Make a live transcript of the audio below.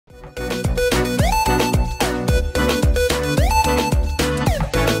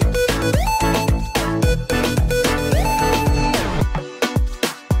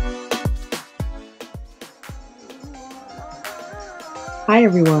Hi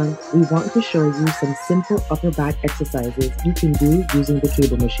everyone, we want to show you some simple upper back exercises you can do using the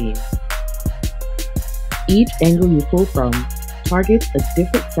cable machine. Each angle you pull from targets a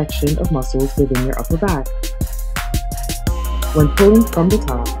different section of muscles within your upper back. When pulling from the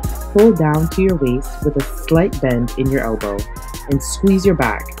top, pull down to your waist with a slight bend in your elbow and squeeze your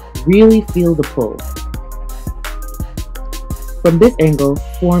back. Really feel the pull. From this angle,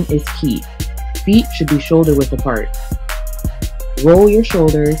 form is key. Feet should be shoulder width apart. Roll your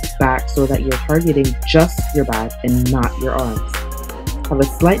shoulders back so that you're targeting just your back and not your arms. Have a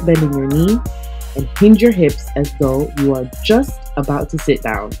slight bend in your knee and hinge your hips as though you are just about to sit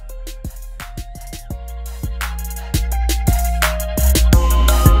down.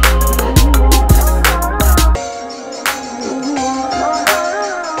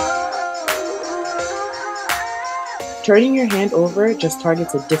 Turning your hand over just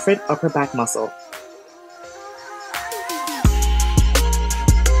targets a different upper back muscle.